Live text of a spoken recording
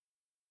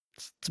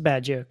It's a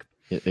bad joke.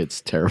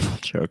 It's a terrible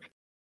joke.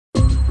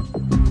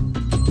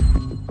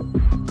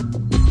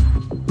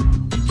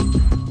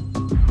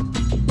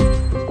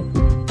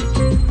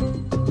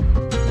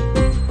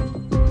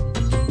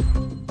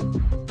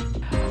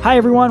 Hi,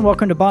 everyone.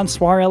 Welcome to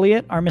Bonsoir,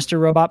 Elliot, our Mr.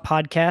 Robot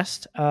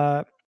podcast.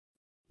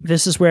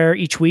 This is where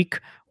each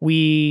week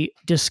we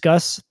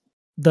discuss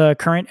the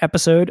current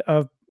episode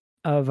of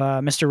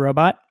Mr.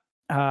 Robot.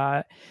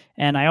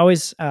 And I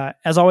always,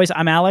 as always,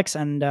 I'm Alex,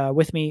 and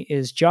with me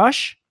is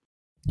Josh.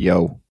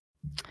 Yo.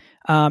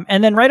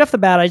 And then right off the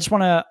bat, I just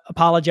want to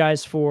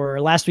apologize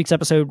for last week's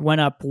episode went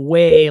up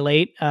way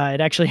late.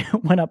 It actually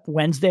went up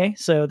Wednesday,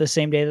 so the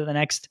same day that the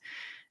next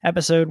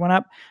episode went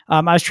up.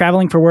 I was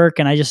traveling for work,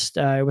 and I just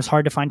it was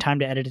hard to find time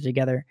to edit it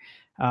together.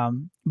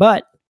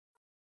 But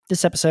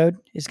this episode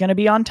is going to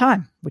be on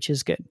time, which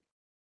is good.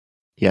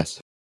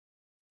 Yes.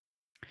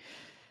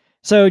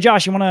 So,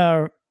 Josh, you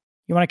want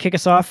to kick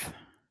us off?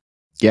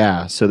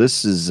 Yeah. So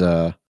this is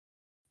a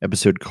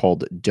episode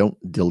called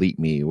 "Don't Delete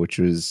Me," which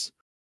was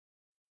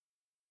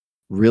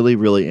really,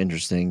 really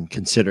interesting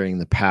considering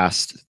the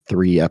past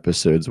 3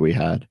 episodes we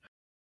had.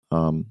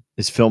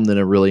 It's filmed in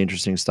a really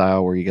interesting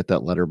style where you get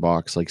that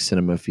letterbox like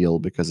cinema feel,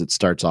 because it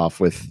starts off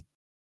with,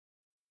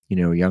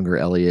 younger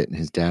Elliot and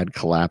his dad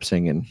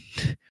collapsing and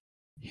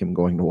him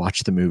going to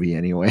watch the movie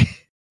anyway.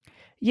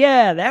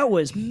 Yeah, that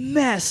was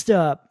messed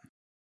up.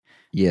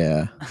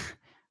 Yeah.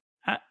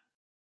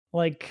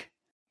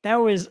 That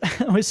was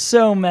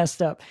so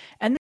messed up.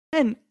 And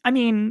then, I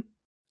mean,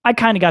 I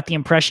kind of got the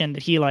impression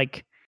that he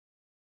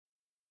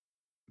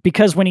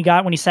because when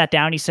he sat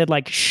down, he said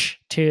shh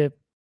to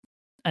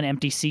an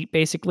empty seat,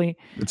 basically.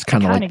 It's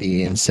kind of like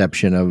the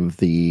inception of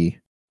the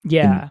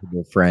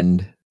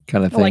friend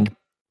kind of thing.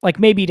 Like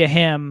maybe to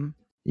him,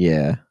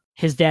 yeah,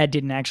 his dad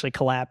didn't actually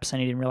collapse and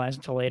he didn't realize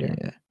until later.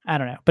 Yeah. I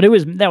don't know, but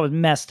that was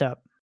messed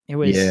up. It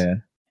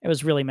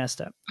was really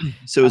messed up.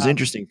 So it was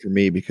interesting for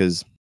me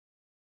because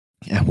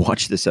I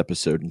watched this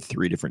episode in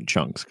 3 different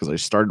chunks, because I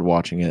started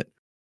watching it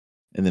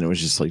and then it was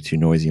just too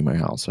noisy in my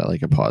house. So I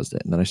paused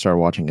it, and then I started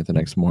watching it the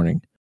next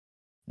morning.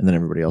 And then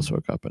everybody else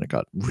woke up and it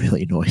got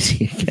really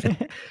noisy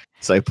again.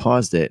 So I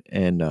paused it,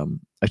 and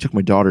I took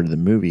my daughter to the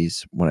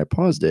movies when I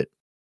paused it.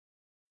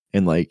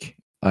 And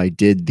I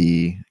did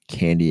the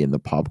candy and the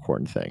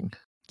popcorn thing.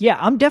 Yeah,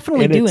 I'm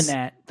definitely doing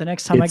that the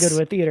next time I go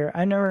to a theater.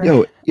 I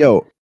never.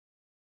 Yo,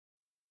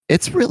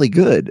 it's really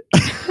good.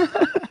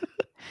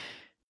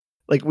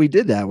 We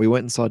did that. We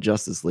went and saw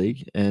Justice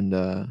League, and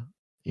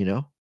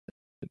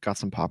got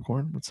some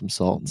popcorn with some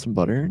salt and some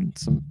butter and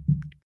some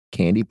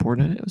candy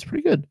poured in it. It was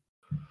pretty good.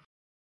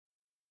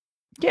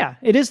 Yeah,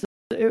 it is.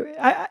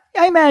 I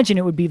imagine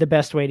it would be the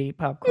best way to eat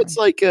popcorn. It's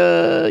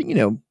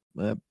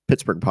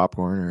Pittsburgh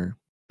popcorn or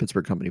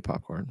Pittsburgh Company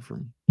popcorn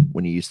from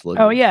when you used to live.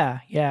 Oh, yeah.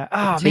 Yeah.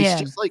 Oh, it man.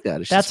 tastes just like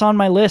that. That's on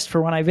my list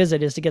for when I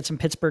visit, is to get some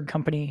Pittsburgh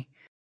Company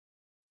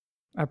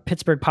or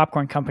Pittsburgh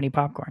Popcorn Company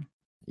popcorn.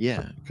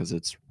 Yeah, because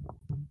it's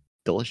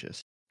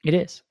delicious. It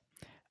is.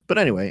 But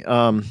anyway,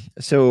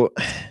 so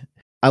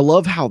I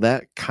love how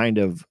that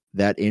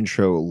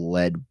intro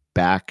led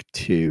back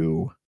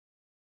to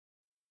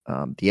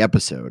the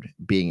episode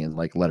being in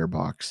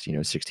letterbox,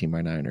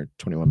 16:9 or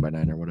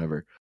 21:9 or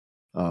whatever.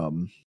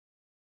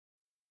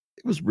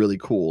 It was really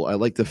cool. I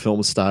like the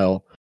film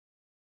style.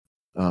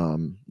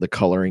 The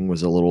coloring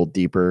was a little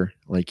deeper,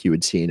 like you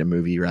would see in a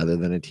movie rather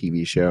than a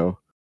TV show.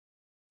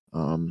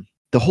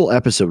 The whole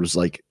episode was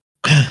I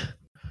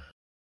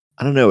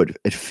don't know,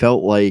 it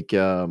felt like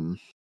an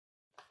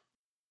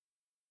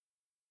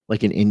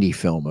indie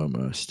film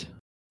almost.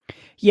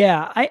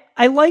 Yeah,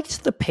 I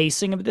liked the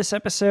pacing of this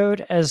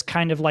episode as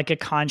kind of like a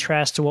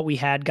contrast to what we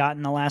had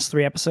gotten the last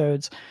 3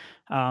 episodes.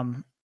 I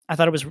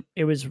thought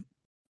it was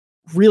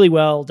really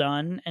well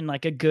done and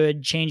a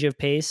good change of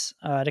pace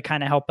to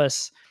kind of help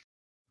us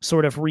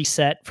sort of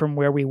reset from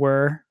where we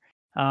were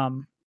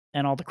and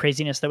all the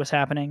craziness that was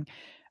happening.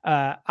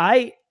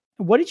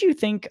 What did you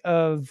think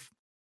of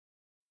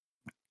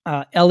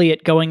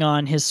Elliot going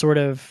on his sort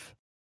of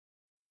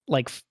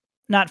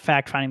not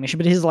fact-finding mission,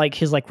 but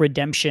his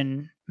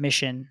redemption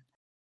mission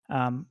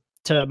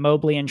to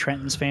Mobley and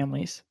Trenton's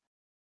families?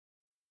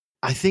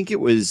 I think it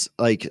was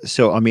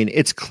so, I mean,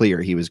 it's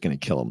clear he was going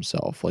to kill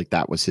himself.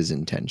 That was his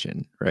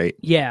intention, right?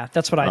 Yeah,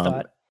 that's what I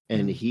thought.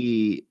 And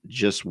he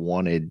just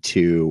wanted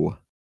to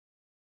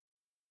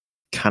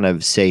kind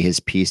of say his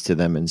piece to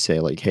them and say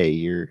hey,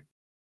 your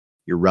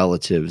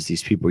relatives,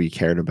 these people you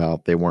cared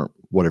about, they weren't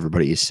what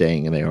everybody is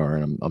saying and they are.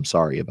 And I'm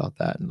sorry about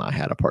that. And I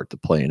had a part to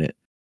play in it.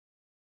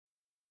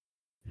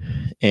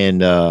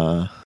 And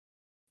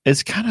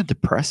it's kind of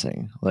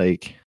depressing,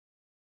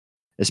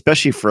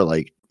 especially for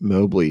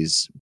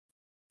Mobley's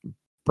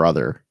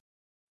brother,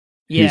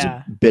 who's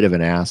a bit of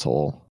an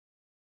asshole.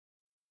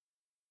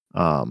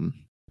 But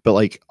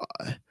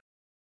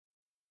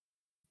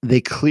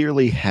they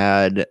clearly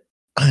had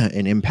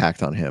an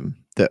impact on him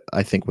that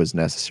I think was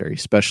necessary,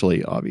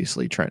 especially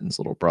obviously Trenton's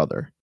little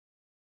brother.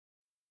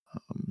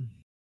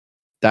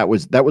 That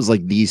was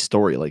the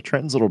story.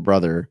 Trenton's little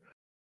brother,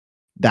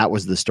 that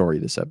was the story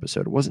of this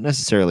episode. It wasn't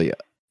necessarily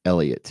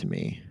Elliot to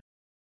me.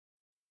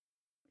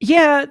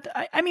 Yeah,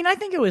 I mean, I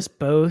think it was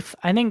both.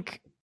 I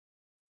think,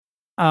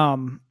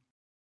 um,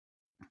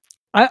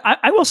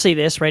 I will say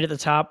this right at the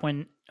top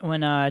when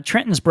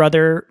Trenton's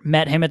brother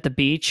met him at the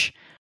beach,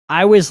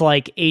 I was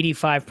like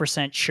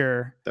 85%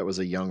 sure That was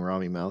a young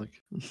Rami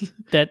Malek.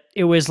 that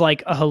it was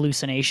like a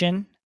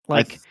hallucination. I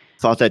Like,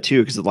 thought that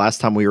too, because the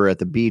last time we were at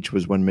the beach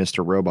was when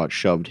Mr. Robot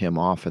shoved him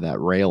off of that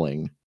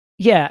railing.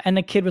 yeah, and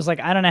the kid was like,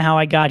 I don't know how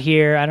I got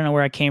here. I don't know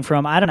where I came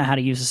from. I don't know how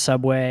to use the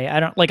subway. I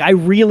don't like. I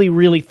really,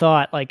 really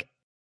thought like,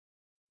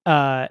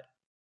 uh,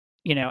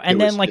 It and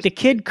was then like just the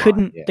kid fine,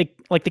 couldn't. yeah.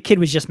 The kid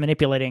was just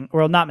manipulating,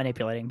 well, not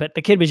manipulating, but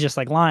the kid was just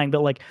like lying.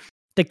 But like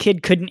the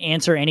kid couldn't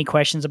answer any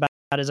questions about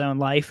his own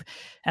life,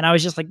 and I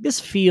was just like, this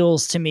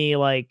feels to me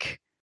like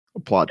A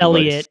plot device.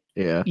 Elliot.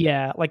 Yeah.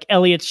 Yeah, like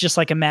Elliot's just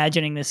like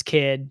imagining this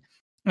kid,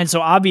 and so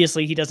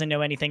obviously he doesn't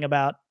know anything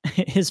about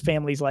his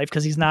family's life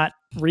because he's not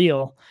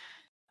real.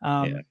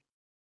 Yeah. Um, I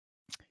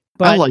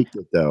but liked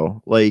it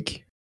though.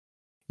 Like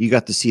you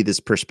got to see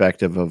this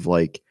perspective of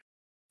like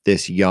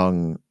this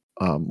young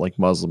like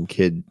Muslim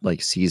kid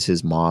like sees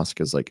his mosque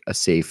as like a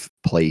safe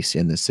place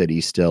in the city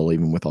still,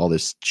 even with all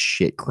this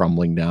shit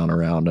crumbling down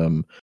around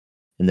him.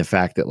 And the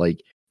fact that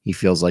like he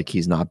feels like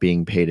he's not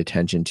being paid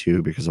attention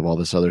to because of all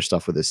this other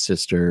stuff with his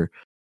sister,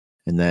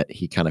 and that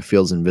he kind of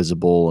feels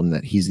invisible, and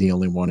that he's the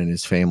only one in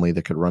his family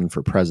that could run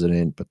for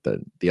president, but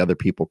the other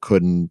people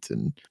couldn't.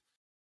 And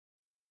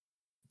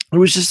it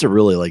was just a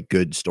really like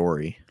good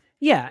story.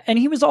 yeah, and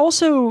he was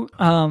also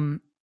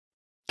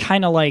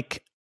kind of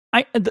like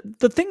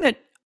the thing that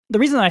the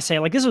reason I say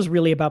like this was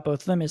really about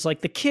both of them is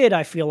like the kid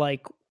I feel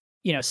like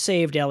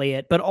saved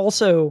Elliot, but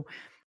also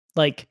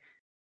like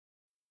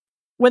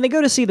when they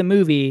go to see the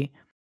movie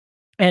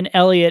and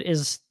Elliot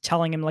is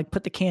telling him like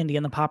put the candy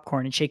in the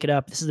popcorn and shake it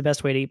up. This is the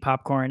best way to eat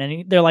popcorn,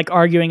 and they're like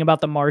arguing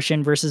about The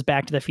Martian versus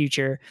Back to the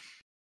Future.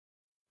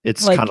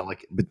 It's kind Like of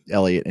like with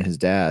Elliot and his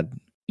dad,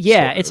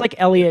 yeah, sort it's of. like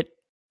Elliot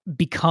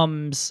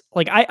becomes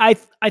like I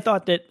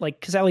thought that like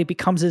because Elliot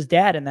becomes his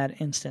dad in that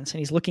instance, and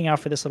he's looking out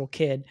for this little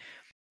kid.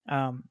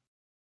 Um,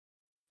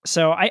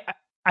 so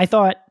I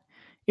thought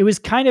it was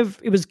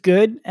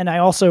good, and I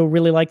also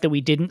really liked that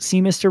we didn't see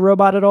Mr.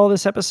 Robot at all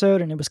this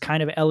episode, and it was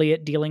kind of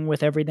Elliot dealing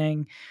with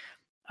everything.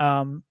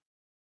 Um,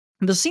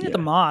 the scene at the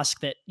Yeah.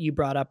 mosque that you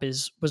brought up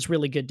was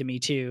really good to me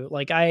too.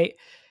 Like I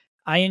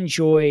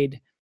enjoyed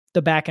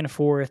the back and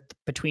forth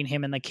between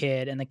him and the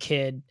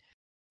kid,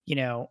 you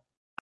know,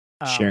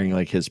 Sharing um,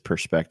 like his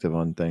perspective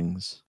on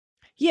things.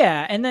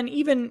 yeah, and then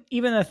even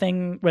the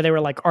thing where they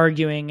were like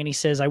arguing, and he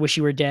says, "I wish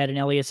you were dead," and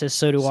Elliot says,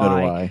 "So do So do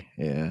I." I.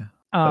 Yeah.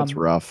 That's Um,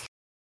 rough.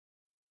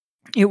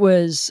 it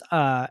was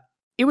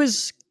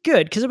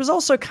good because it was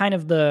also kind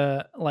of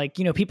the like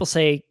people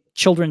say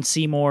children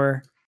see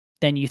more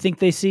than you think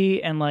they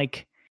see, and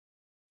like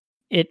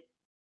it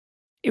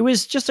it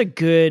was just a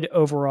good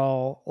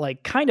overall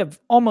like kind of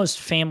almost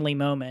family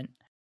moment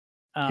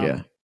Yeah.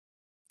 um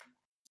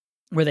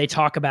where they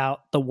talk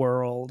about the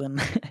world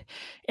and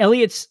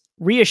Elliot's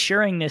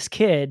reassuring this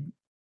kid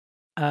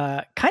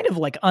kind of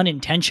like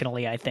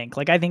unintentionally. I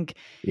think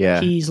Yeah.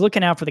 he's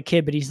looking out for the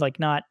kid, but he's like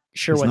not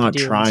sure He's what to not do,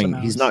 and so trying. now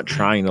He's not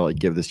trying to like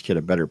give this kid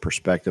a better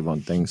perspective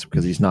on things,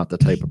 because he's not the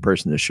type of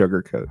person to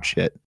sugarcoat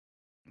shit.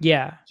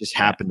 yeah, Just yeah,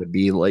 happened to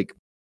be like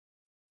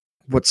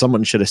what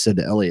someone should have said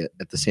to Elliot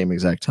at the same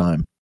exact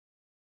time.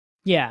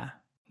 yeah,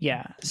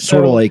 yeah.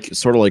 Sort of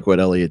So like what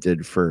Elliot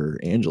did for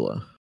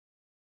Angela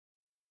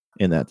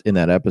in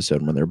that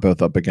episode when they're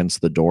both up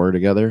against the door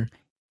together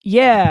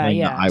yeah, playing the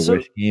yeah. I So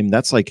wish game.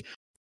 That's like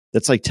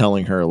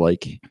telling her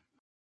like,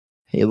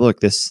 hey, look,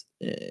 this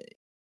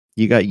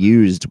you got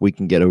used. We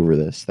can get over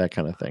this. That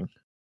kind of thing.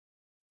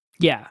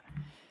 yeah.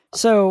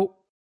 So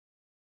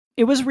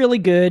it was really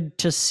good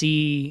to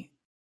see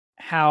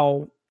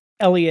how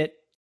Elliot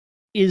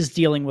is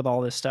dealing with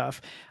all this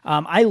stuff.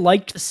 I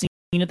liked the scene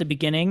at the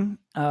beginning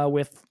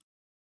with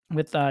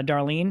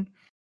Darlene.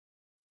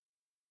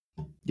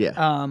 Yeah.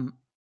 Um,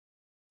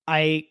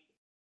 I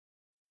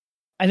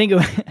I think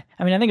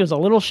I mean I think it was a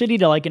little shitty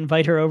to like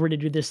invite her over to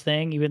do this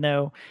thing, even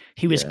though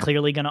he was Yeah.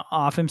 clearly going to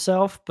off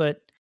himself.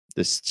 But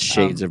This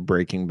shades um, of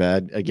Breaking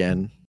Bad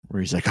again,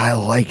 where he's like, I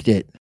liked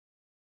it.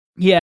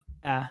 yeah,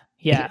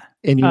 yeah.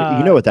 And you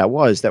know Uh, what that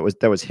was? That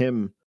was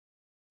him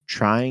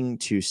trying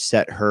to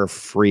set her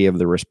free of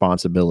the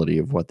responsibility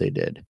of what they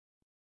did.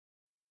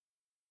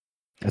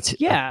 That's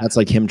yeah, that's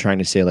like him trying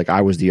to say like,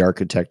 I was the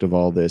architect of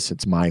all this.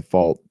 It's my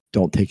fault.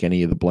 Don't take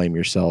any of the blame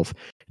yourself.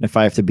 And if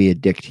I have to be a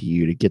dick to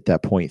you to get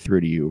that point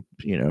through to you,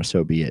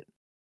 so be it.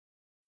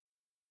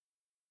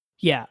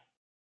 yeah.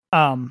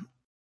 Um,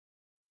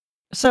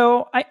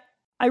 so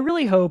I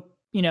really hope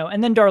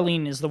and then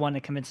Darlene is the one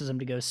that convinces him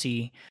to go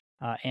see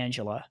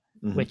Angela,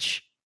 Mhm.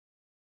 which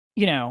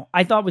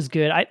I thought was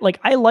good. I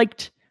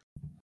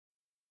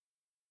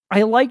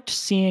liked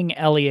seeing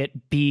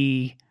Elliot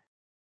be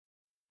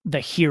the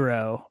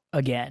hero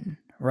again,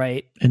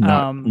 right? And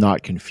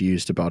not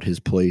confused about his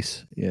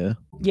place. Yeah.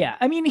 Yeah,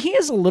 I mean, he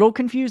is a little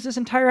confused this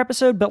entire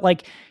episode, but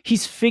like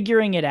he's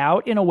figuring it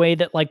out in a way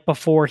that like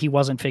before he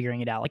wasn't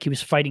figuring it out. Like he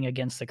was fighting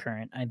against the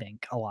current, I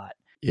think, a lot.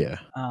 Yeah.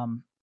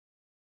 Um,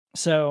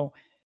 so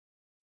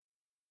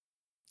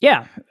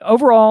Yeah,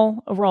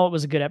 overall, it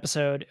was a good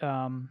episode.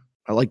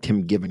 I liked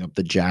him giving up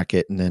the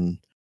jacket and then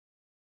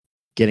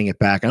getting it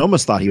back. I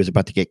almost thought he was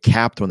about to get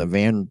capped when the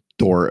van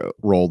door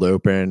rolled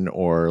open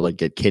or like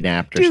get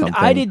kidnapped or something.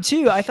 I did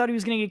too. I thought he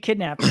was going to get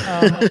kidnapped.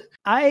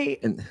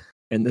 And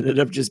ended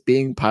up just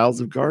being piles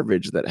of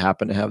garbage that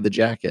happened to have the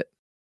jacket.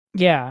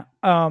 Yeah.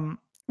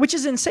 Which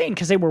is insane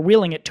because they were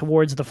wheeling it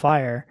towards the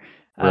fire.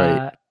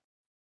 Right.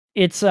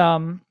 It's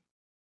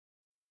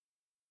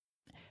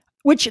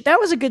which that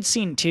was a good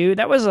scene too.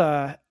 That was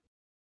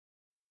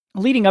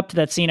leading up to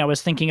that scene. I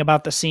was thinking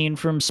about the scene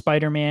from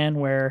Spider-Man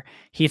where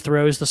he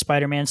throws the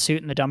Spider-Man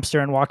suit in the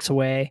dumpster and walks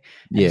away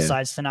and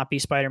decides to not be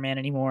Spider-Man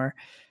anymore.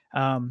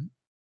 I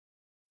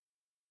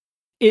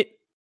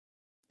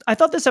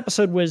thought this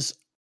episode was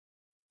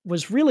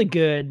really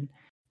good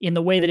in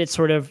the way that it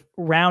sort of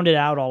rounded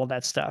out all of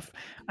that stuff.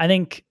 I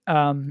think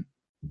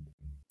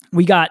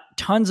we got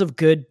tons of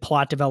good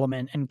plot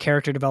development and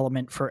character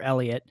development for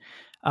Elliot.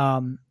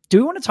 Do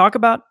we want to talk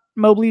about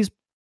Mobley's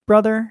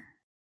brother?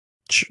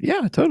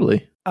 Yeah,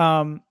 totally.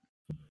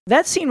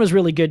 That scene was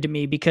really good to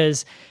me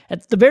because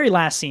at the very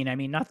last scene, I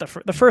mean, not the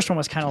first one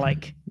was kind of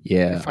like,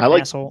 yeah, I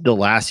like the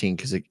last scene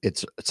because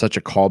it's such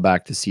a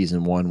callback to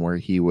season 1 where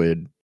he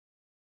would,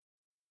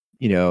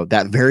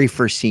 that very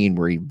first scene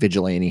where he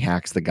vigilante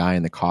hacks the guy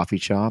in the coffee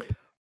shop.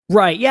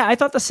 Right. Yeah, I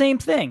thought the same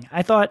thing.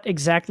 I thought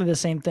exactly the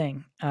same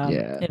thing.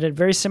 It had a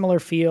very similar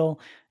feel.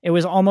 It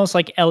was almost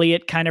like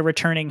Elliot kind of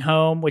returning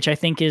home, which I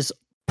think is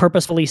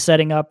purposefully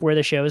setting up where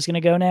the show is going to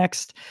go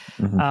next.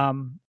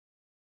 Mm-hmm.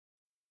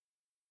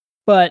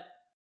 But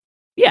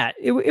yeah,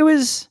 it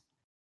was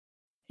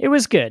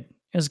good.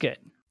 It was good.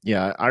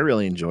 Yeah, I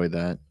really enjoyed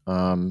that.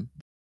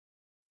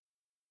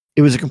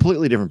 It was a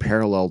completely different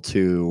parallel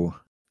to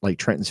like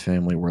Trenton's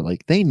family, where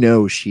like they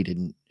know she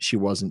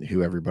wasn't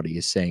who everybody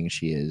is saying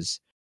she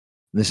is.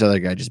 And this other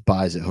guy just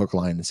buys it hook,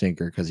 line, and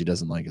sinker because he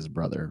doesn't like his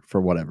brother for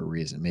whatever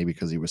reason. Maybe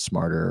because he was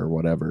smarter or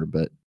whatever.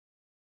 But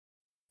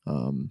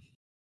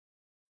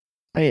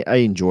I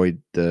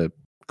enjoyed the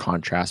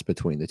contrast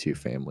between the two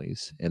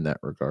families in that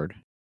regard.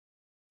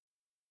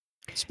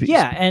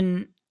 Yeah,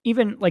 and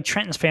even like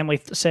Trenton's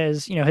family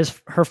says,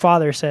 her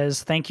father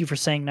says, "Thank you for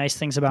saying nice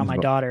things about my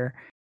daughter."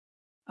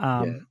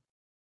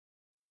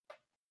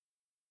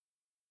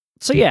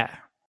 So yeah.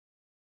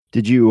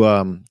 Did you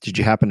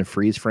happen to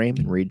freeze frame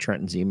and read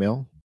Trenton's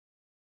email?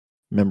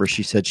 Remember,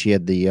 she said she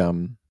had the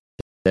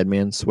dead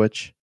man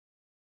switch.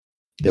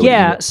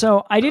 Yeah,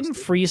 so I didn't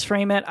freeze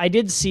frame it. I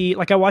did see,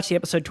 like, I watched the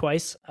episode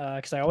twice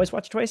because I always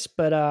watch it twice,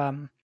 but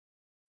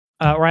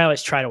or I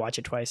always try to watch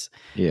it twice.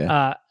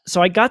 Yeah.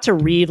 So I got to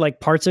read like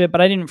parts of it, but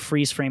I didn't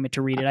freeze frame it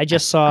to read it. I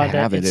just saw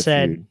that it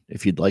said,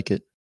 if you'd like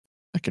it,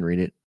 I can read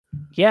it.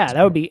 Yeah,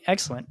 that would be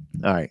excellent.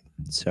 All right.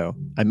 So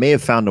I may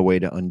have found a way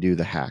to undo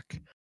the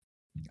hack.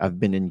 I've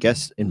been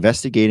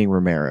investigating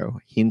Romero.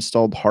 He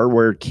installed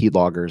hardware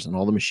keyloggers on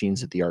all the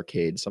machines at the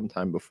arcade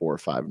sometime before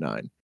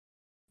 5/9.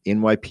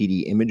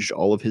 NYPD imaged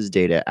all of his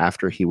data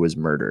after he was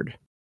murdered,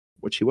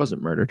 which he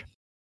wasn't murdered.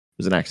 It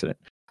was an accident.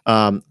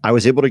 I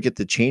was able to get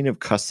the chain of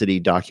custody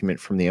document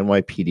from the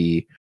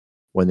NYPD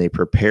when they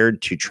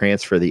prepared to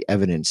transfer the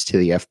evidence to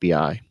the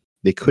FBI.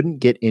 They couldn't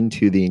get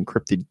into the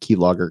encrypted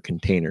keylogger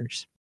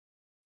containers.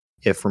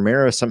 If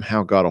Romero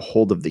somehow got a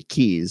hold of the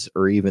keys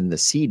or even the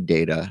seed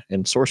data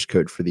and source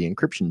code for the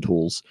encryption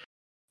tools,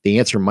 the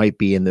answer might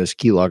be in those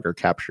keylogger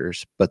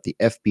captures, but the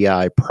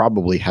FBI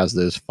probably has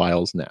those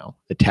files now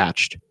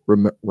attached.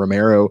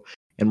 Romero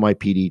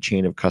NYPD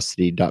chain of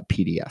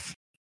custody.pdf.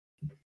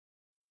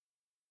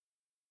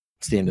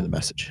 It's the end of the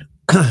message.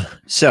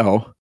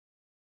 So,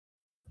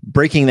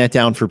 breaking that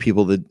down for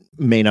people that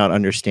may not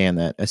understand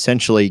that,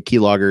 essentially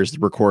keyloggers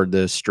record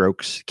the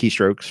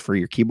keystrokes for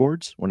your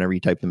keyboards whenever you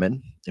type them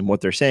in. And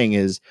what they're saying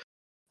is,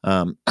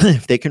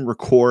 if they can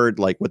record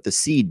like what the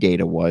seed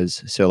data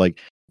was, so like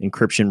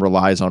encryption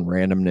relies on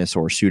randomness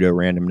or pseudo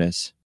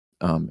randomness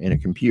in a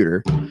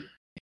computer,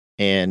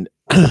 and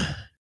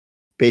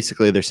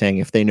basically they're saying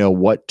if they know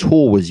what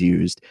tool was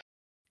used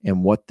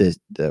and what the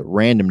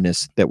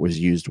randomness that was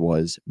used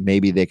was,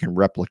 maybe they can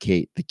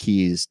replicate the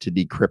keys to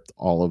decrypt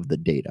all of the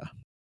data,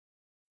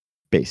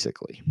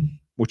 basically,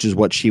 which is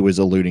what she was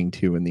alluding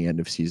to in the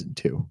end of season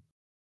 2.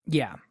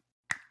 Yeah.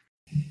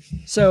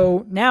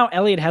 So now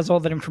Elliot has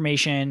all that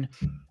information.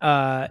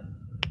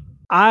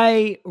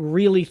 I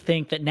really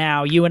think that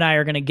now you and I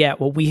are going to get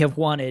what we have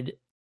wanted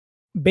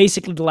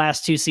basically the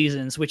last 2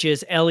 seasons, which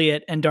is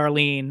Elliot and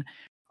Darlene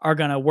are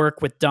going to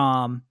work with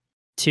Dom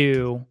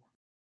to...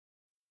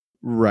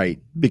 Right,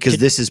 because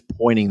this is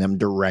pointing them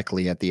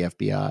directly at the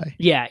FBI.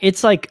 Yeah,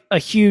 it's like a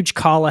huge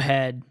call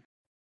ahead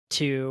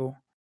to,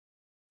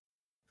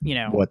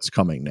 what's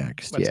coming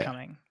next. What's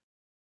coming.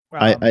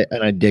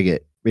 I dig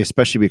it,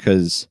 especially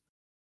because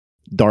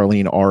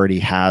Darlene already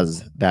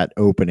has that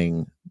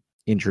opening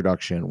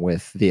introduction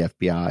with the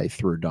FBI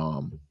through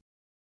Dom.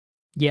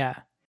 Yeah.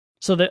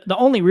 So the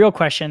only real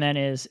question then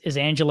is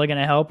Angela going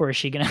to help, or is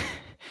she going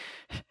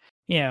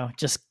to,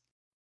 just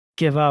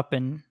give up?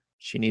 And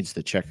she needs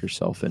to check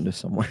herself into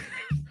somewhere.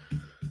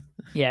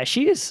 Yeah,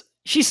 she is.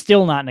 she's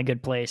still not in a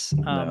good place.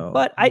 No,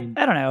 But I I mean,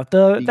 don't know.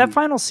 The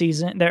final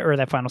scene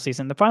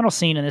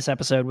in this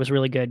episode was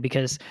really good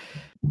because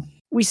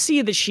we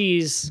see that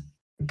she's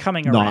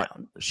coming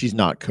around. she's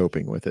not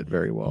coping with it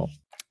very well.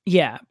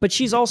 Yeah, but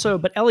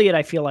Elliot,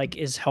 I feel like,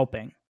 is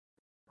helping,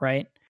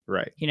 right?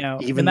 Right. You know,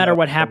 no Even matter though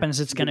what happens,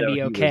 it's going to be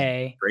he was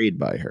okay. betrayed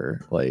by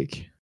her,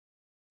 like,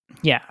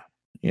 Yeah.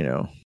 you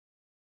know,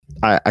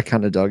 I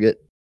kind of dug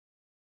it.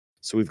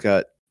 So we've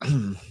got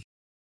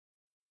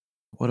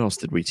what else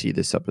did we see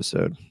this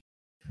episode?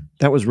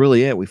 That was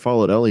really it. We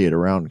followed Elliot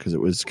around because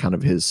it was kind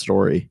of his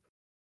story.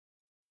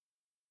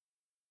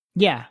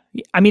 Yeah.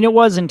 I mean, it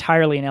was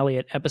entirely an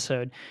Elliot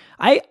episode.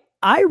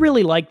 I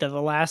really like that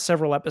the last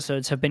several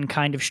episodes have been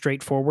kind of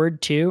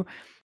straightforward too.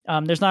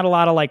 There's not a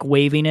lot of like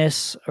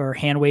waviness or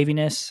hand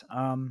waviness.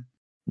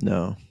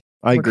 No,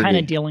 I we're agree. kind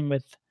of dealing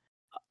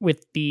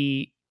with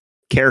the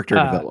character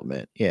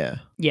development. Yeah.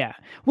 Yeah.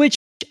 Which,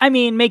 I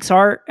mean, makes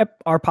our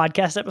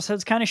podcast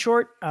episodes kind of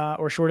short,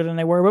 or shorter than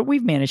they were, but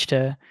we've managed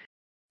to.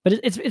 But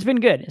it's been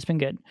good. It's been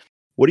good.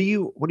 What do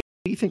you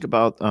think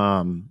about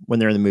when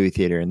they're in the movie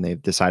theater and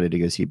they've decided to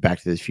go see Back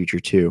to the Future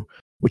 2,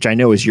 which I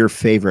know is your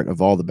favorite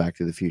of all the Back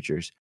to the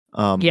Futures?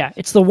 Yeah,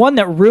 it's the one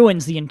that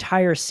ruins the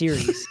entire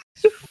series.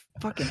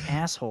 Fucking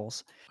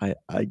assholes.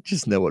 I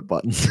just know what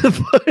buttons to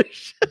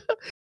push.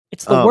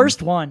 It's the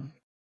worst one.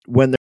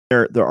 When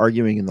they're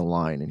arguing in the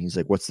line and he's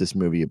like, "What's this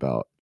movie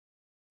about?"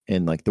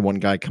 And like the one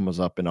guy comes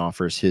up and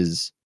offers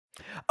his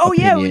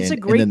yeah, it's a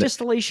great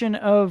distillation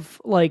of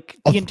like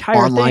the entire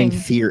online thing.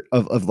 theory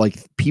of like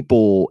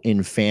people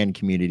in fan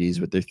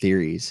communities with their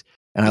theories.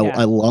 And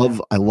I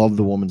love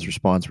the woman's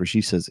response where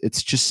she says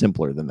it's just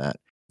simpler than that.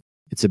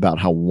 It's about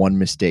how one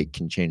mistake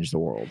can change the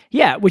world.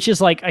 Yeah, which is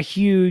like a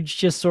huge,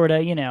 just sort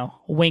of,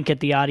 wink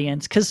at the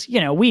audience because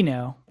we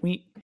know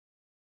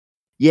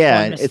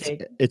Yeah,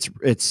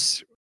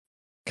 it's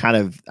kind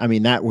of. I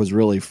mean, that was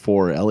really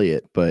for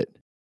Elliot, but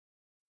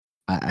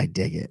I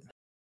dig it.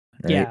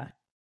 Right?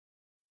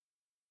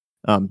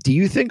 Yeah. Do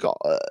you think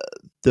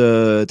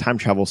the time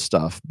travel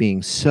stuff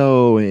being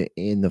so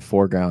in the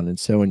foreground and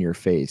so in your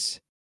face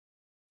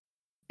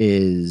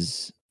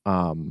is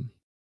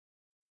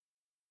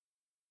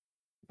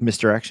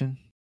misdirection?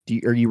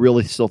 Are you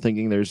really still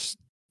thinking there's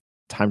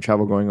time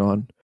travel going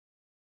on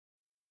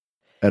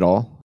at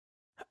all?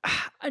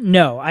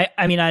 No,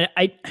 I mean,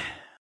 I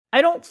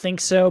don't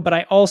think so, but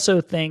I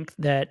also think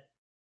that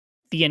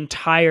the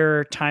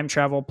entire time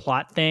travel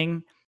plot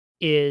thing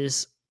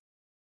is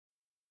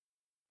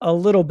a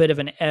little bit of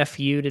an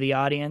FU to the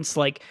audience.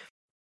 Like,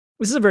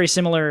 this is a very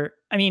similar,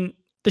 I mean,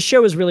 the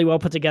show is really well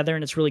put together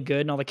and it's really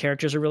good and all the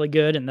characters are really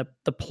good and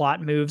the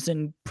plot moves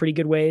in pretty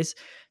good ways.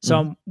 So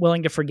I'm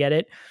willing to forget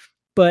it.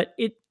 But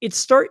it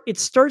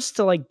starts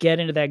to like get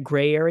into that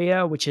gray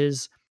area, which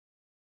is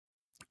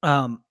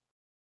kind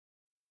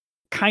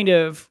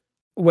of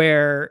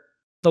where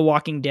The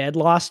Walking Dead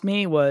lost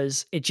me.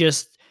 Was it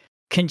just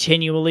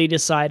continually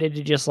decided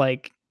to just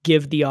like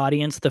give the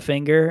audience the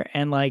finger,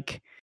 and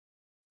like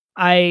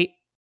I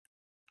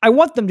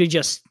want them to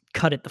just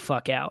cut it the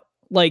fuck out.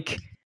 Like,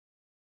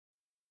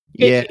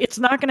 it's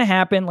not going to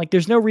happen. Like,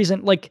 there's no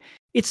reason. Like,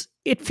 it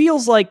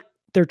feels like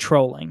they're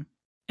trolling,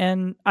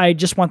 and I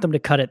just want them to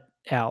cut it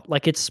out.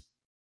 Like, I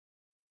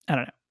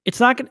don't know. It's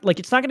not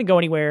going to go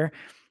anywhere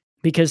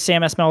because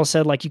Sam Esmail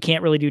said like you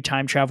can't really do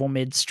time travel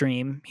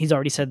midstream. He's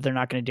already said they're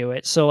not going to do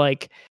it. So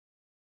like,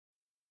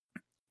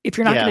 if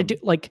you're not going to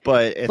do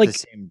but at the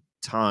same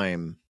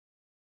time,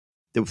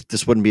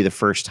 this wouldn't be the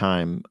first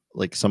time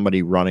like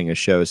somebody running a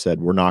show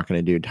said we're not going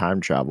to do time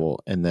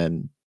travel and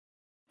then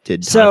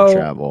did time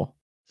travel.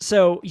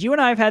 So you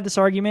and I have had this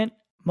argument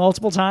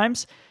multiple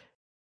times.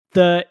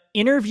 The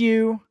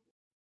interview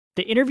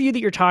that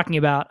you're talking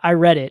about, I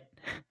read it.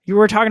 You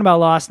were talking about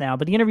Lost now,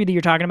 but the interview that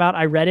you're talking about,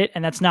 I read it,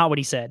 and that's not what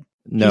he said.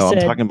 No, I'm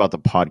talking about the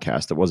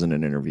podcast. It wasn't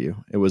an interview.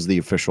 It was the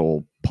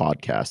official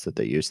podcast that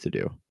they used to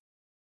do.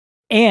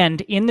 And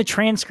in the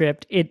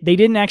transcript, they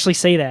didn't actually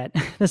say that.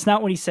 That's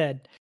not what he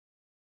said.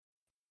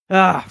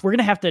 We're going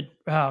to have to,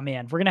 we're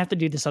going to have to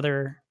do this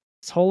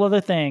whole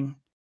other thing.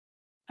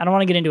 I don't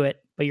want to get into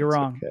it, but you're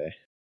wrong. Okay.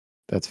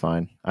 That's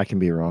fine. I can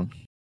be wrong.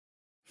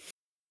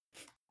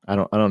 I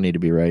don't need to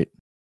be right.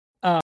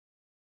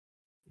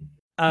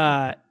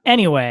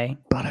 Anyway.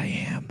 But I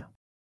am.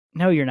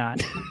 No, you're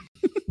not.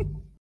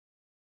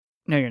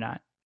 No, you're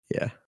not.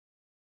 Yeah.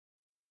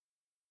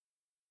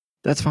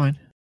 That's fine.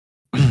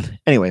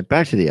 Anyway,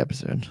 back to the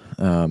episode.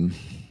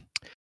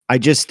 I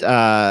just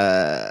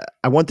I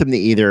want them to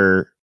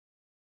either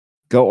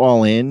go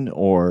all in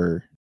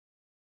or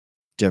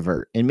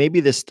divert. And maybe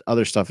this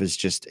other stuff is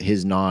just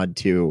his nod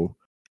to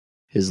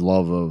his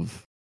love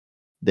of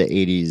the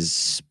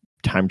 80s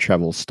time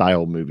travel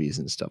style movies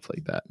and stuff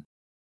like that.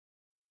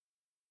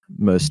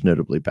 Most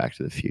notably Back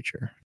to the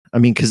Future. I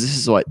mean, because this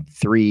is what,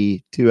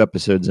 2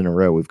 episodes in a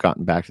row we've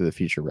gotten Back to the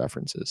Future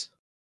references.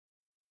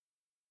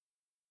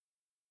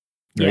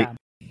 Right? Yeah.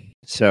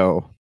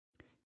 So,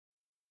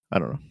 I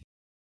don't know.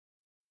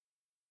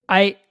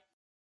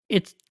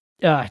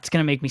 It's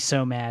gonna make me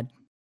so mad.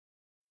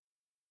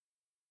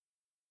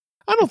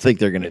 I don't think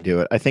they're going to do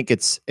it. I think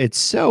it's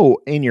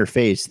so in your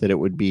face that it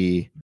would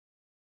be.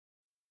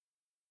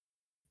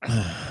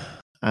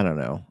 I don't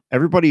know.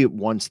 Everybody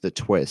wants the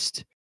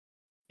twist.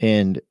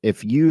 And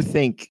if you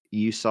think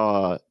you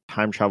saw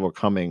time travel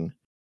coming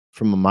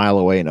from a mile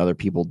away and other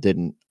people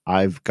didn't,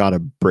 I've got a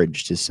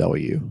bridge to sell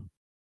you.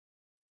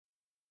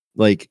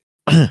 Like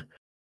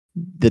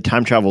the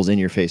time travel's in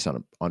your face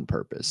on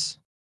purpose.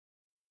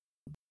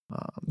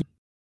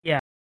 Yeah.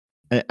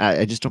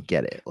 I just don't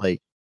get it. Like,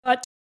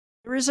 but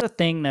there is a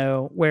thing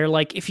though where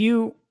like if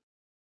you,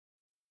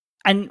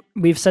 and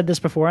we've said this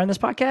before on this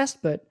podcast,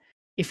 but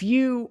if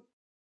you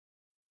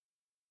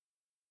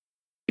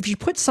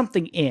put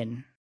something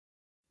in,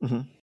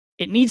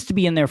 it needs to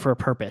be in there for a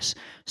purpose.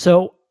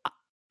 So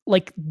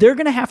like they're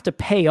going to have to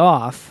pay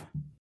off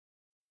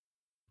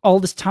all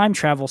this time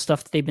travel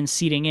stuff that they've been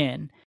seeding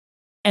in.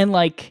 And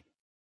like,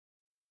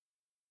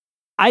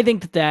 I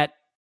think that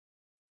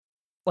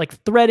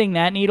like threading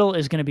that needle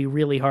is going to be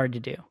really hard to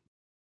do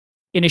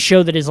in a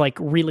show that is like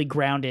really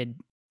grounded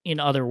in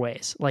other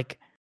ways. Like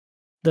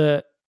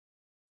the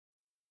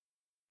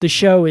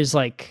show is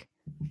like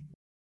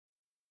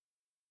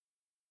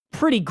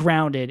pretty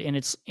grounded in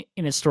its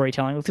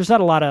storytelling. Like, there's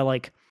not a lot of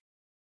like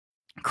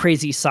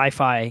crazy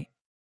sci-fi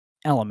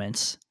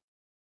elements.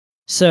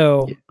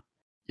 So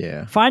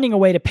yeah, finding a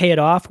way to pay it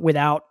off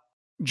without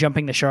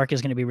jumping the shark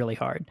is going to be really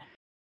hard.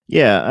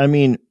 Yeah, I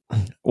mean,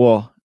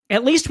 well,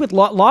 at least with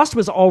Lost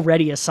was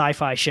already a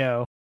sci-fi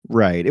show.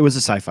 Right. It was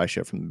a sci-fi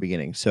show from the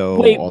beginning. So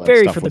all that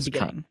very stuff for the was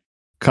beginning.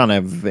 Kind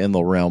of in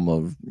the realm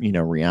of,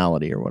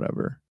 reality or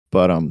whatever.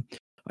 But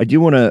I do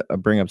want to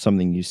bring up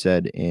something you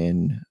said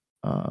in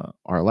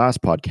our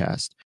last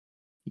podcast.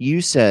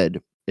 You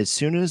said as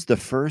soon as the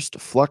first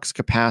flux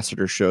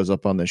capacitor shows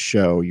up on the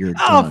show, you're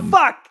done. Oh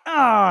fuck.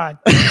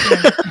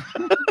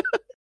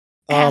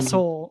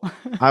 Asshole.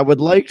 I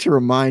would like to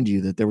remind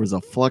you that there was a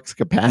flux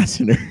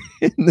capacitor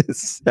in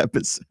this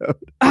episode.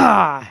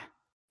 All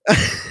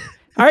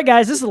right,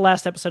 guys, this is the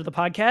last episode of the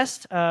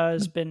podcast.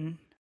 It's been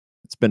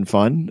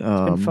fun.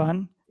 It's been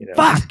fun.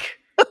 Fuck.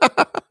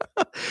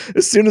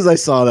 As soon as I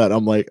saw that,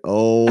 I'm like,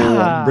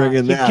 I'm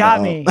bringing that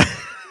up.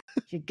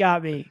 You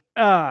got me.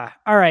 All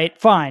right,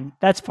 fine.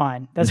 That's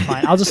fine.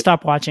 I'll just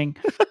stop watching.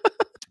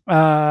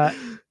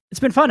 It's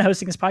been fun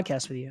hosting this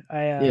podcast with you.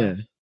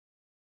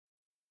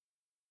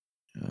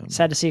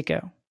 Sad to see it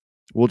go.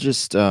 We'll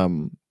just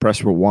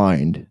press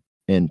rewind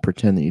and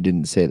pretend that you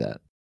didn't say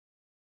that.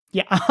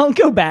 Yeah, I'll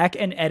go back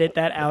and edit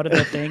that out of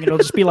the thing. And it'll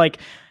just be like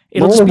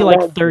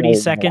 30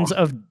 seconds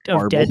of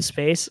dead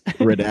space.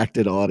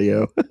 Redacted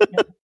audio.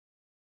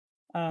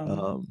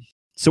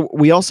 So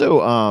we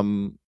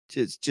also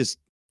just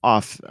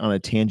off on a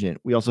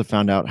tangent, we also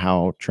found out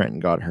how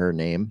Trenton got her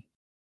name.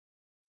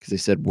 Because they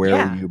said, where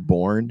were you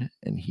born?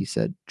 And he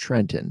said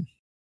Trenton.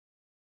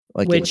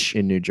 Like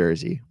in New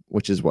Jersey,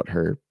 which is what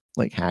her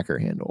like hacker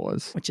handle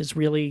was. Which is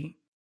really,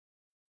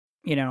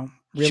 really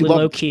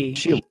low key.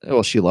 She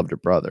loved her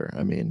brother.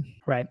 I mean,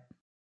 right.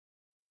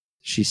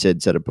 She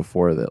said it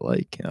before that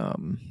like,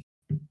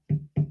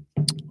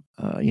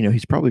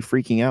 he's probably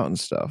freaking out and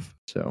stuff.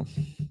 So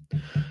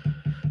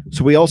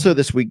we also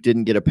this week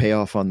didn't get a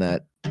payoff on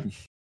that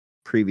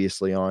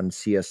previously on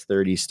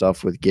CS30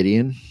 stuff with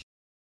Gideon,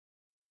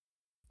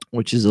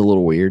 which is a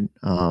little weird.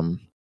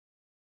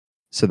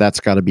 So that's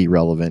got to be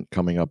relevant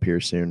coming up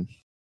here soon.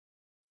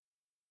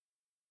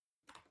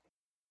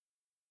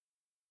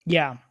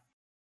 Yeah.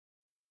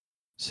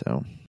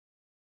 So,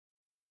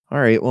 all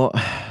right. Well,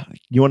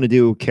 you want to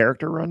do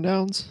character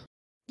rundowns?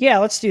 Yeah,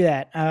 let's do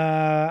that.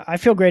 I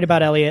feel great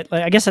about Elliot.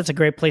 I guess that's a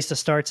great place to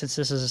start since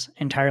this is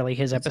entirely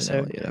his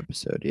episode. Elliot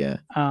episode, yeah.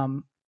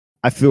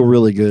 I feel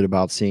really good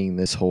about seeing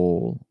this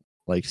whole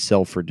like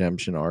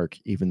self-redemption arc,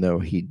 even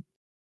though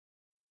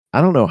I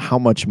don't know how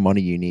much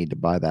money you need to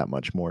buy that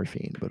much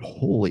morphine, but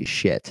holy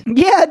shit.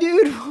 Yeah,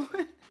 dude.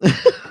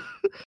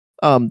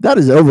 That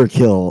is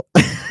overkill.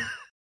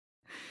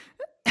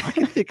 I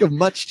can think of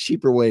much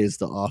cheaper ways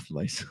to off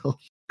myself.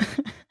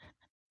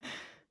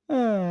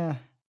 Yeah,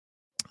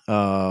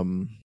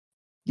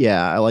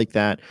 I like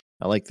that.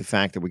 I like the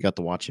fact that we got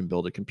to watch him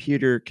build a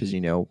computer because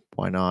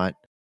why not?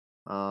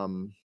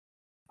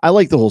 I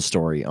like the whole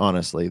story,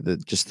 honestly.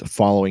 Just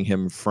following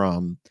him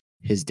from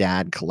his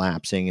dad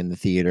collapsing in the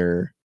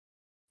theater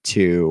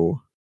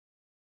to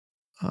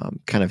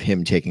kind of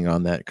him taking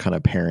on that kind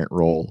of parent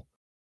role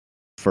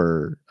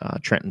for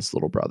Trenton's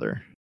little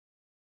brother.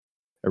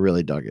 I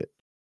really dug it.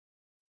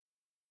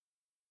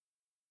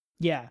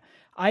 Yeah.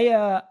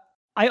 I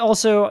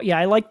also,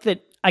 I like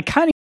that. I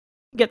kind of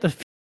get the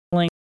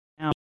feeling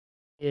now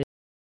is,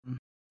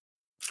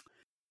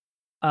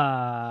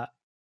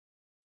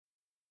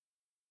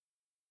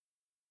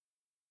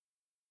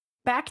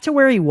 back to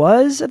where he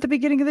was at the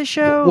beginning of the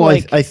show.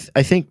 Well, I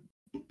think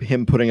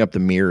him putting up the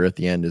mirror at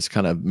the end is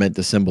kind of meant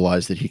to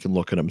symbolize that he can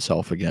look at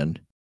himself again.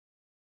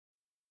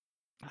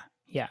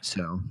 Yeah.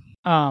 So,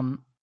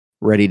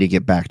 ready to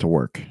get back to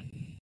work,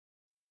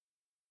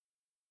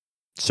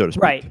 so to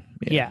speak. Right.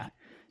 Yeah.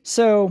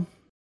 So,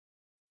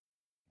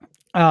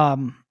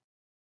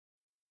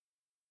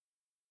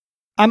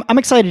 I'm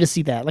excited to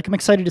see that. Like, I'm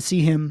excited to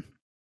see him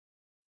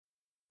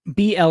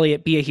be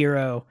Elliot, be a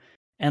hero,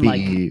 and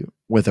be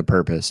with a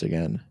purpose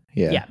again.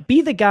 Yeah.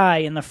 Be the guy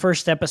in the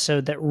first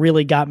episode that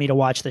really got me to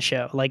watch the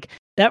show. Like,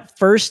 that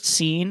first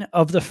scene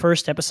of the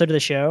first episode of the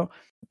show.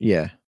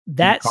 Yeah.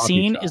 That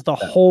scene is the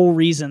whole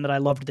reason that I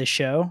loved this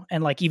show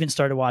and like even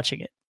started watching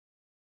it.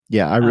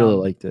 Yeah, I really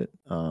liked it.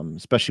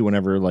 Especially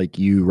whenever like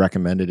you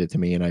recommended it to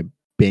me and I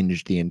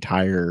binged the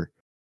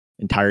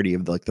entirety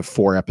of like the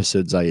 4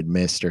 episodes I had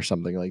missed or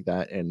something like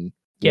that in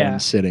one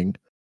sitting.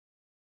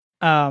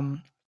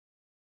 So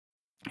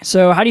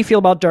how do you feel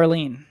about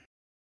Darlene?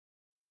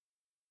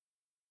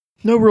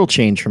 No real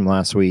change from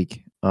last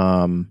week.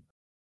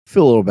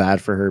 Feel a little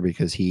bad for her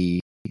because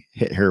he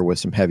hit her with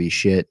some heavy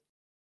shit.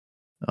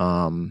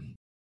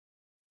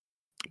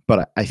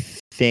 But I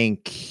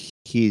think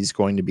he's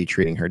going to be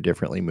treating her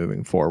differently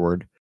moving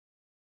forward.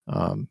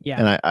 And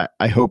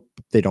I hope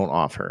they don't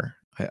off her.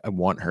 I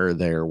want her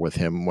there with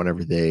him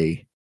whenever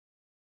they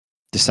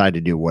decide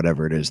to do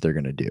whatever it is they're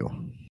going to do.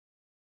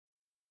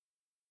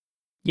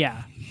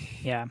 Yeah.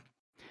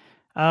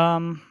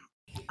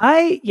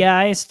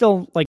 I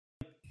still like.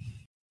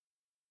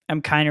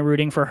 I'm kind of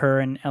rooting for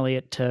her and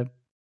Elliot to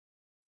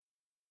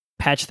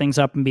patch things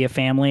up and be a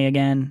family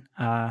again.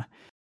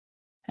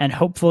 And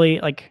hopefully,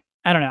 like,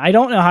 I don't know. I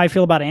don't know how I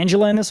feel about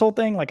Angela in this whole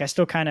thing. Like, I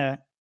still kind of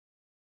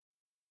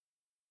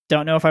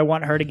don't know if I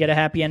want her to get a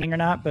happy ending or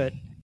not. But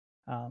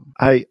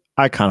I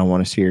kind of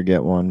want to see her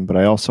get one, but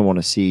I also want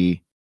to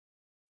see,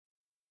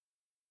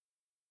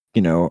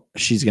 you know,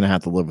 she's going to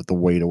have to live with the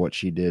weight of what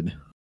she did.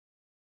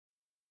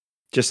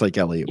 Just like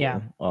Elliot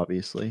will,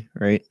 obviously,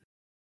 right?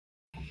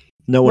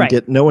 No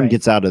one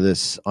gets out of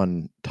this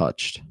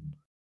untouched.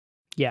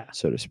 Yeah.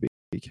 So to speak.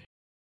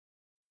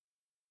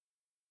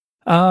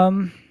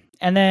 And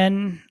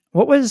then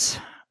what was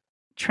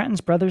Trenton's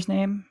brother's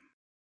name?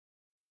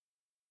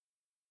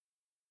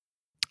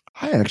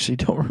 I actually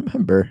don't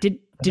remember. Did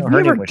we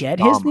ever get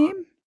his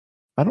name?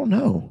 I don't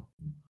know.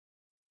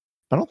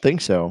 I don't think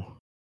so.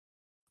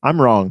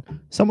 I'm wrong.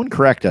 Someone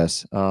correct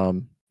us.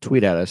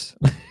 Tweet at us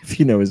if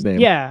you know his name.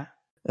 Yeah.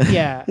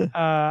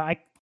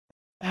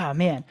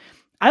 Man.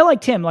 I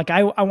liked him. Like,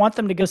 I want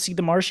them to go see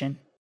The Martian.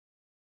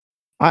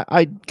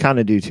 I kind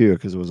of do too,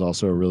 because it was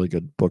also a really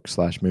good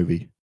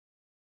book/movie.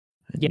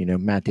 And, you know,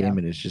 Matt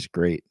Damon is just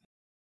great.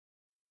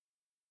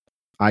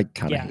 I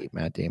kind of hate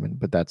Matt Damon,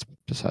 but that's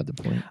beside the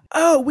point.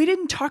 Oh, we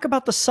didn't talk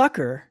about the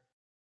sucker.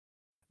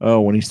 Oh,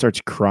 when he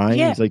starts crying,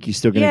 he's like, "You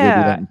still gonna go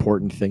do that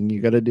important thing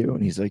you got to do?"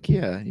 And he's like,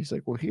 "Yeah." And he's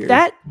like, "Well, here."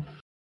 That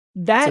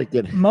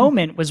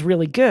moment was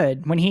really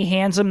good when he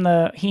hands him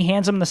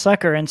the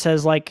sucker and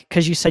says, like,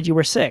 "'Cause you said you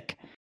were sick."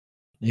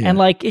 Yeah. And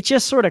like, it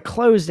just sort of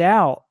closed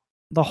out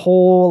the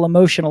whole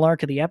emotional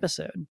arc of the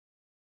episode.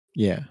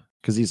 Yeah.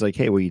 Because he's like,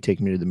 "Hey, will you take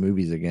me to the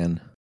movies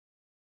again?"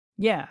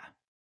 Yeah.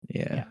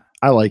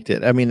 I liked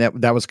it. I mean,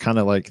 that was kind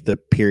of like the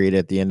period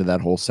at the end of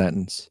that whole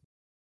sentence.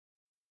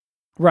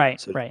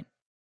 Right.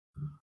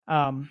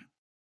 And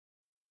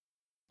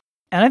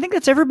I think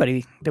that's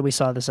everybody that we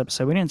saw this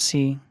episode. We didn't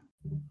see.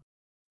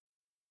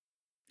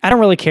 I don't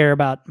really care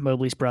about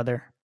Mobley's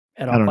brother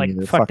at all. Like,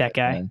 either. Fuck that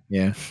guy.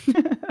 Yeah.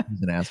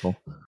 He's an asshole.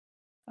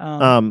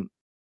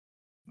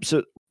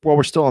 So while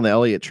we're still on the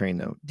Elliot train,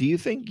 though, do you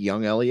think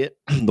young Elliot,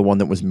 the one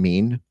that was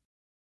mean,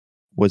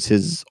 was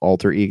his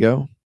alter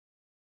ego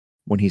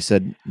when he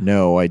said,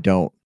 "No, I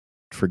don't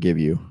forgive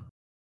you"?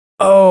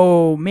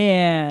 Oh,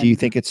 man. Do you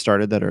think it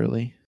started that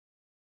early?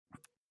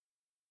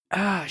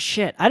 Ah,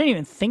 shit. I didn't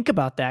even think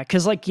about that.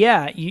 Cause like,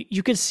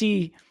 you could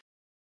see,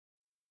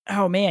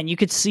 oh man, you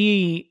could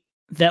see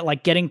that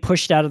like getting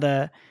pushed out of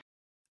the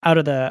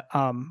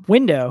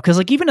window. Cause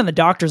like even in the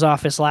doctor's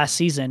office last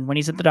season, when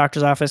he's at the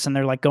doctor's office and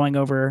they're like going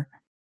over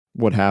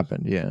what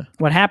happened. Yeah.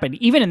 What happened.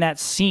 Even in that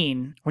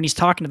scene when he's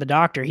talking to the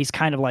doctor, he's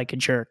kind of like a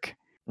jerk.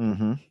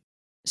 Mm-hmm.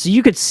 So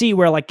you could see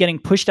where like getting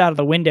pushed out of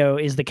the window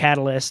is the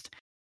catalyst.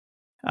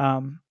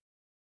 And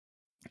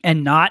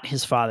not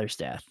his father's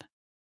death.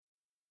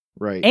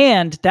 Right.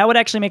 And that would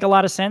actually make a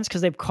lot of sense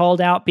because they've called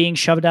out being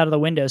shoved out of the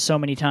window so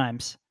many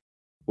times.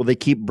 Well, they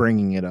keep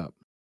bringing it up.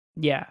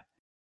 Yeah.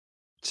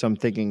 So I'm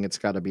thinking it's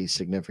got to be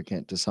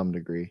significant to some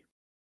degree.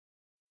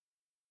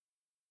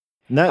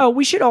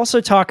 We should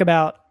also talk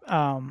about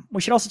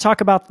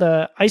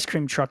the ice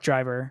cream truck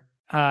driver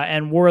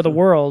and War of the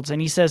Worlds.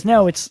 And he says,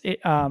 no, it's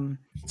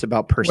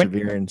about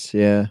perseverance.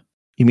 Yeah.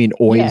 You mean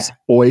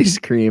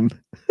ois cream?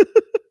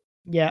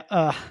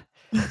 Yeah.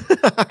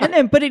 And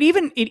then, but it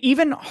even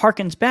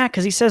harkens back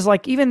because he says,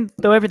 like, even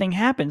though everything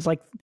happens,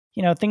 like,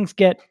 you know, things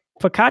get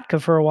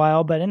Fakatka for a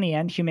while, but in the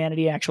end,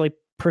 humanity actually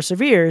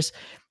perseveres.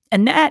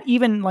 And that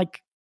even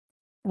like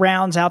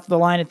rounds out the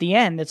line at the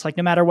end. It's like,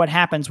 no matter what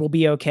happens, we'll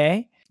be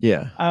okay.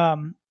 Yeah.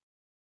 I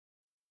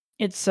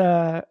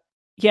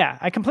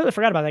completely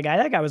forgot about that guy.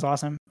 That guy was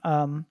awesome.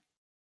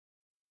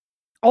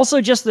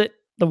 Also just that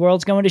the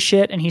world's going to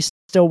shit and he's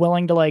still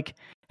willing to like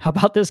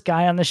help out this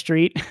guy on the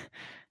street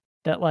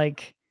that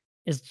like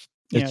is,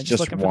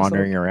 just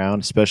wandering around,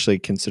 especially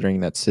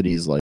considering that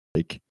city's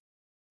like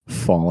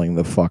falling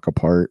the fuck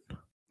apart.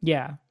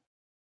 Yeah.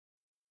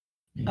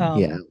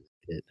 Yeah.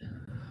 It,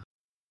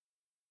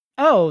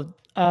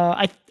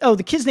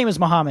 The kid's name is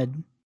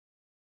Muhammad.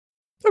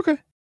 okay.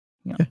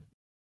 Yeah.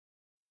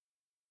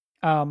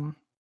 Yeah.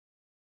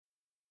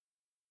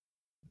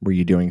 Were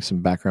you doing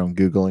some background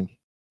Googling?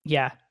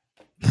 Yeah,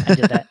 I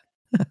did that.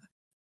 All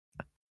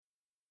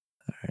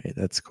right,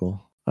 that's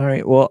cool. All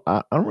right, well,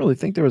 I don't really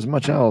think there was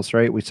much else,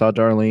 right? We saw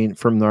Darlene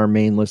from our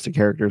main list of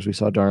characters. We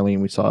saw Darlene,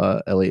 we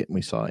saw Elliot, and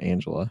we saw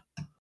Angela.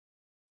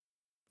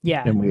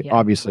 Yeah, and we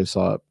obviously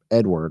saw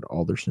Edward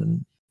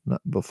Alderson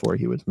before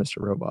he was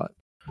Mr. Robot.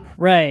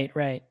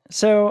 Right.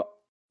 So,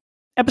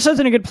 episode's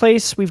in a good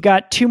place. We've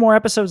got 2 more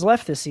episodes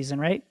left this season,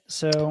 right?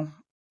 So,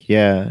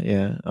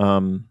 yeah.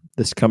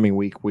 This coming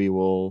week we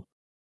will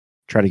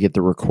try to get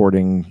the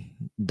recording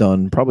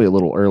done probably a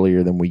little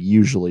earlier than we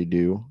usually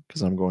do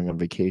because I'm going on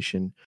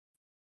vacation.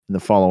 And the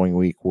following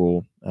week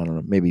we'll, I don't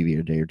know, maybe be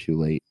a day or two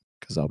late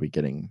because I'll be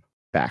getting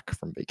back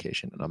from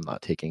vacation and I'm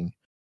not taking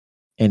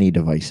any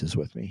devices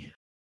with me.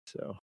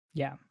 So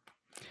yeah.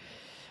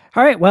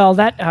 All right. Well,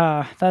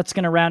 that's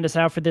going to round us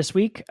out for this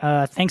week.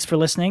 Thanks for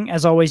listening.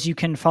 As always, you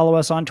can follow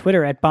us on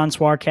Twitter at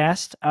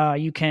BonsoirCast.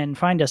 You can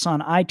find us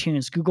on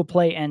iTunes, Google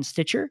Play, and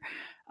Stitcher.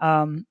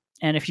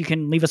 And if you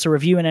can leave us a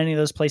review in any of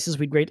those places,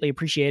 we'd greatly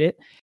appreciate it.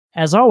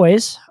 As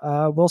always,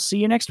 we'll see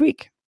you next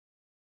week.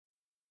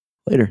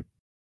 Later.